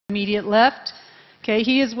Immediate left. Okay,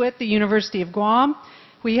 he is with the University of Guam.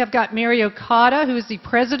 We have got Mary Okada, who is the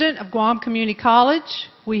president of Guam Community College.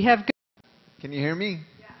 We have. Can you hear me?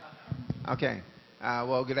 Yeah. Okay.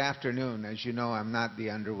 Well, good afternoon. As you know, I'm not the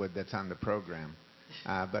Underwood that's on the program,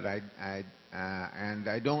 but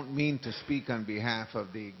I don't mean to speak on behalf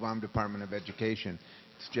of the Guam Department of Education.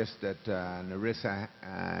 It's just that Narissa,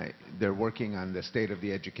 they're working on the State of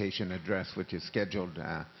the Education address, which is scheduled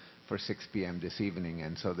for 6 p.m. this evening,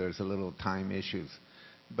 and so there's a little time issues.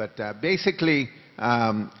 But basically,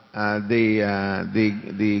 the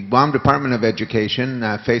Guam Department of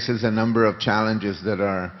Education faces a number of challenges that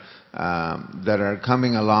are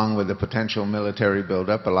coming along with the potential military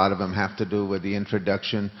buildup. A lot of them have to do with the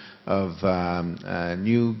introduction of a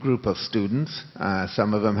new group of students.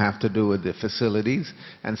 Some of them have to do with the facilities,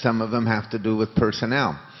 and some of them have to do with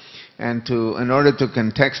personnel. And in order to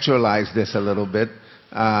contextualize this a little bit,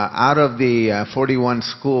 out of the 41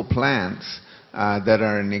 school plants that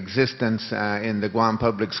are in existence in the Guam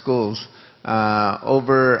public schools,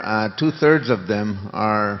 over 2/3 of them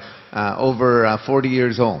are over 40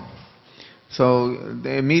 years old. So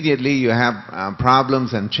immediately you have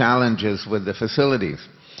problems and challenges with the facilities.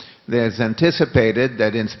 There's anticipated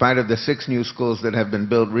that in spite of the 6 new schools that have been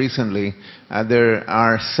built recently, there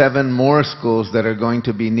are 7 more schools that are going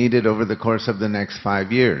to be needed over the course of the next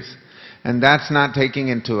 5 years. And that's not taking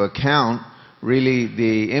into account really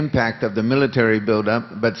the impact of the military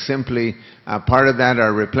buildup, but simply part of that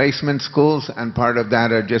are replacement schools, and part of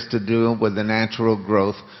that are just to do with the natural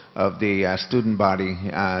growth of the student body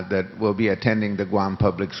that will be attending the Guam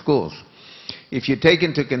public schools. If you take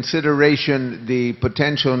into consideration the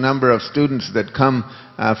potential number of students that come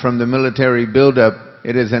from the military buildup,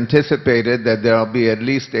 it is anticipated that there will be at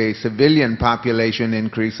least a civilian population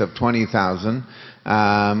increase of 20,000.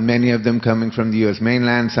 Many of them coming from the U.S.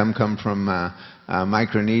 mainland, some come from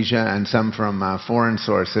Micronesia, and some from foreign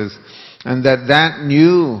sources. And that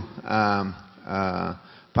new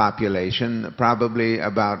population, probably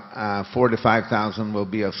about 4,000 to 5,000, will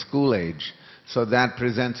be of school age. So that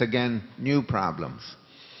presents, again, new problems.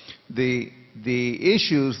 The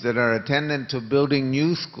issues that are attendant to building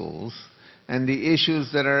new schools and the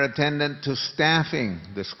issues that are attendant to staffing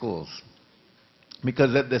the schools.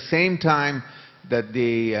 Because at the same time that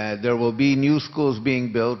there will be new schools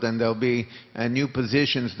being built, and there'll be new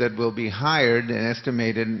positions that will be hired, and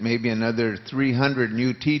estimated maybe another 300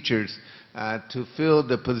 new teachers to fill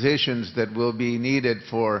the positions that will be needed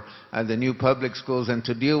for the new public schools and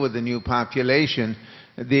to deal with the new population.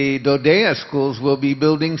 The DODEA schools will be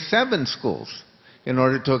building 7 schools in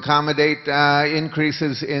order to accommodate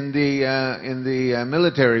increases in the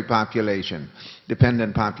military population,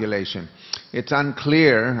 dependent population. It's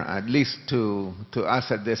unclear, at least to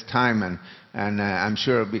us at this time, and I'm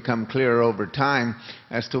sure it'll become clearer over time,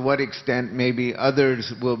 as to what extent maybe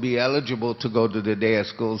others will be eligible to go to the DODEA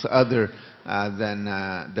schools other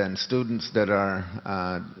than students that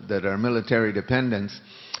are military dependents.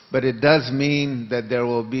 But it does mean that there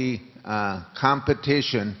will be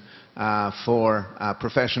competition for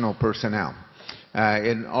professional personnel.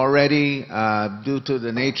 Already, due to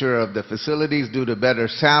the nature of the facilities, due to better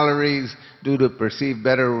salaries, due to perceived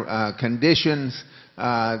better conditions,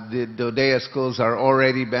 the DODEA schools are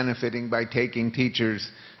already benefiting by taking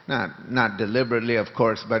teachers, not deliberately, of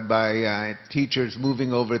course, but by teachers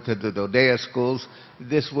moving over to the DODEA schools.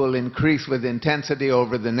 This will increase with intensity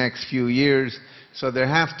over the next few years, so there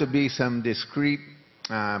have to be some discrete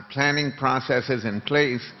planning processes in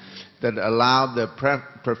place that allow the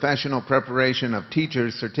professional preparation of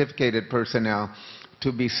teachers, certificated personnel,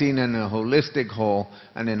 to be seen in a holistic whole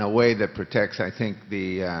and in a way that protects, I think,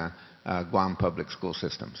 the Guam public school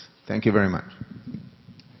systems. Thank you very much.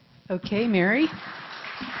 Okay, Mary,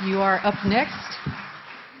 you are up next.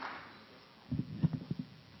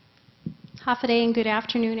 Hafa and good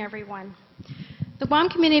afternoon, everyone. The Guam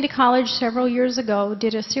Community College several years ago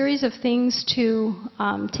did a series of things to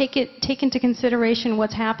take into consideration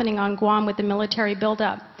what's happening on Guam with the military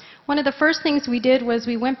buildup. One of the first things we did was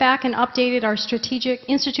we went back and updated our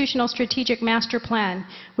institutional strategic master plan,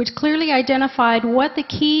 which clearly identified what the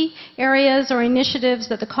key areas or initiatives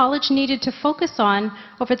that the college needed to focus on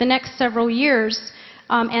over the next several years,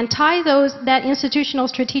 and tie that institutional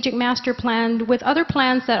strategic master plan with other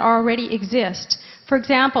plans that already exist. For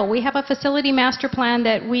example, we have a facility master plan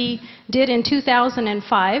that we did in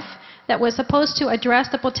 2005 that was supposed to address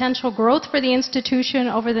the potential growth for the institution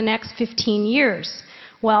over the next 15 years.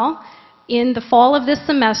 Well, in the fall of this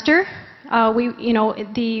semester,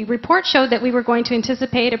 the report showed that we were going to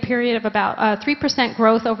anticipate a period of about 3%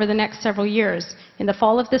 growth over the next several years. In the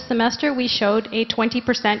fall of this semester, we showed a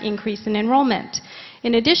 20% increase in enrollment.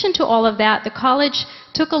 In addition to all of that, the college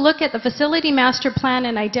took a look at the facility master plan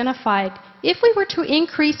and identified if we were to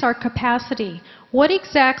increase our capacity, what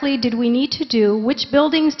exactly did we need to do, which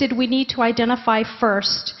buildings did we need to identify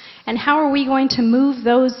first, and how are we going to move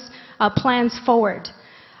those plans forward.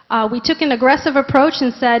 We took an aggressive approach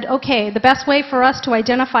and said, okay, the best way for us to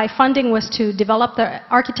identify funding was to develop the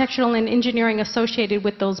architectural and engineering associated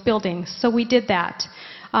with those buildings. So we did that.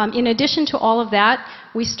 In addition to all of that,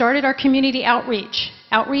 we started our community outreach.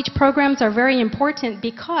 Outreach programs are very important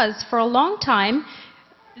because for a long time,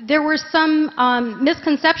 there were some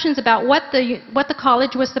misconceptions about what the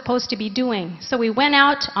college was supposed to be doing. So we went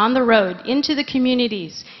out on the road, into the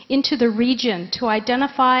communities, into the region, to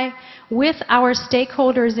identify with our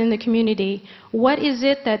stakeholders in the community what is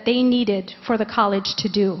it that they needed for the college to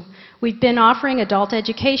do. We've been offering adult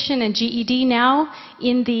education and GED now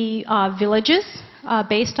in the villages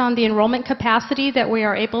based on the enrollment capacity that we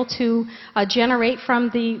are able to generate from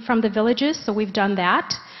the villages, so we've done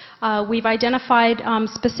that. We've identified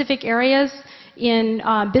specific areas in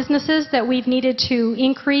businesses that we've needed to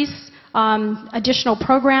increase additional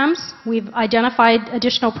programs. We've identified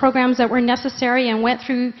additional programs that were necessary and went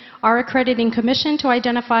through our accrediting commission to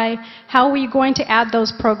identify how we're going to add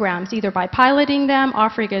those programs, either by piloting them,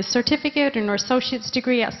 offering a certificate or an associate's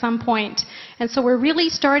degree at some point. And so we're really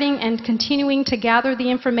starting and continuing to gather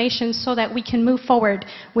the information so that we can move forward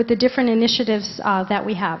with the different initiatives that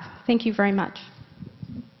we have. Thank you very much.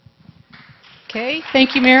 Okay,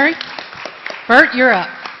 thank you, Mary. Bert, you're up.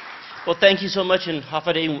 Well, thank you so much, and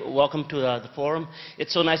Hafade, welcome to the forum.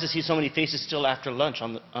 It's so nice to see so many faces still after lunch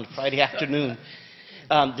on Friday afternoon.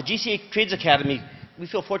 The GCA Trades Academy, we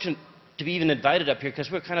feel fortunate to be even invited up here because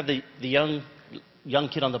we're kind of the young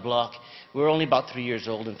kid on the block. We're only about 3 years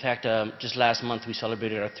old. In fact, just last month we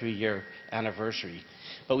celebrated our 3-year anniversary.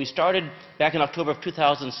 But we started back in October of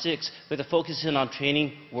 2006 with a focus in on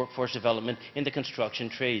training workforce development in the construction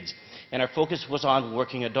trades. And our focus was on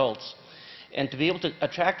working adults. And to be able to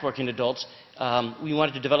attract working adults, we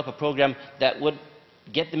wanted to develop a program that would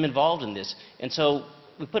get them involved in this. And so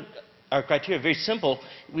we put our criteria very simple.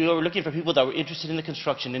 We were looking for people that were interested in the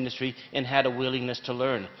construction industry and had a willingness to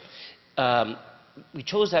learn. We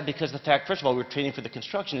chose that because the fact, first of all, we're training for the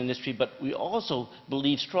construction industry, but we also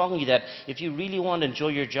believe strongly that if you really want to enjoy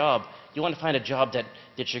your job, you want to find a job that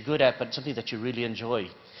you're good at, but something that you really enjoy.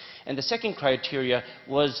 And the second criteria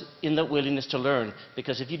was in the willingness to learn,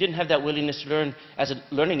 because if you didn't have that willingness to learn as a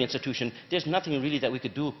learning institution, there's nothing really that we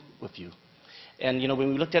could do with you. And you know, when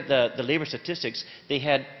we looked at the labor statistics, they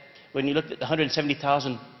had, when you looked at the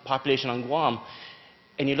 170,000 population on Guam,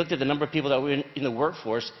 and you looked at the number of people that were in the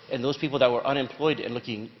workforce and those people that were unemployed and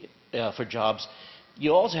looking for jobs,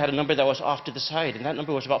 you also had a number that was off to the side, and that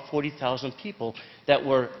number was about 40,000 people that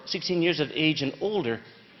were 16 years of age and older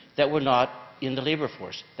that were not in the labor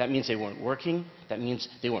force. That means they weren't working, that means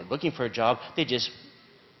they weren't looking for a job, they just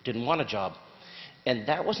didn't want a job. And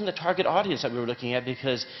that wasn't the target audience that we were looking at,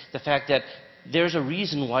 because the fact that there's a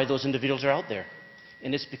reason why those individuals are out there,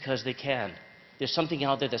 and it's because they can. There's something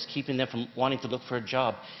out there that's keeping them from wanting to look for a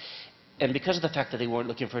job. And because of the fact that they weren't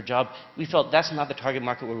looking for a job, we felt that's not the target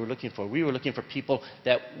market we were looking for. We were looking for people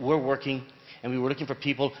that were working, and we were looking for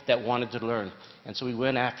people that wanted to learn. And so we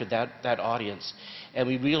went after that audience. And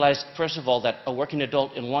we realized, first of all, that a working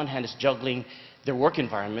adult, in one hand, is juggling their work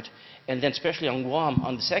environment, and then especially on Guam,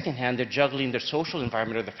 on the second hand, they're juggling their social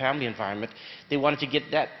environment or their family environment. They wanted to get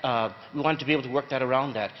that, we wanted to be able to work that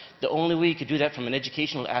around that. The only way you could do that from an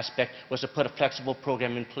educational aspect was to put a flexible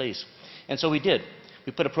program in place. And so we did.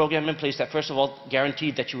 We put a program in place that, first of all,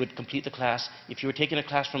 guaranteed that you would complete the class. If you were taking a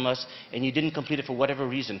class from us and you didn't complete it for whatever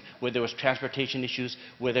reason, whether there was transportation issues,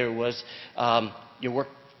 whether it was your work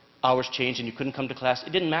hours changed and you couldn't come to class,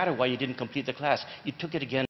 it didn't matter why you didn't complete the class. You took it again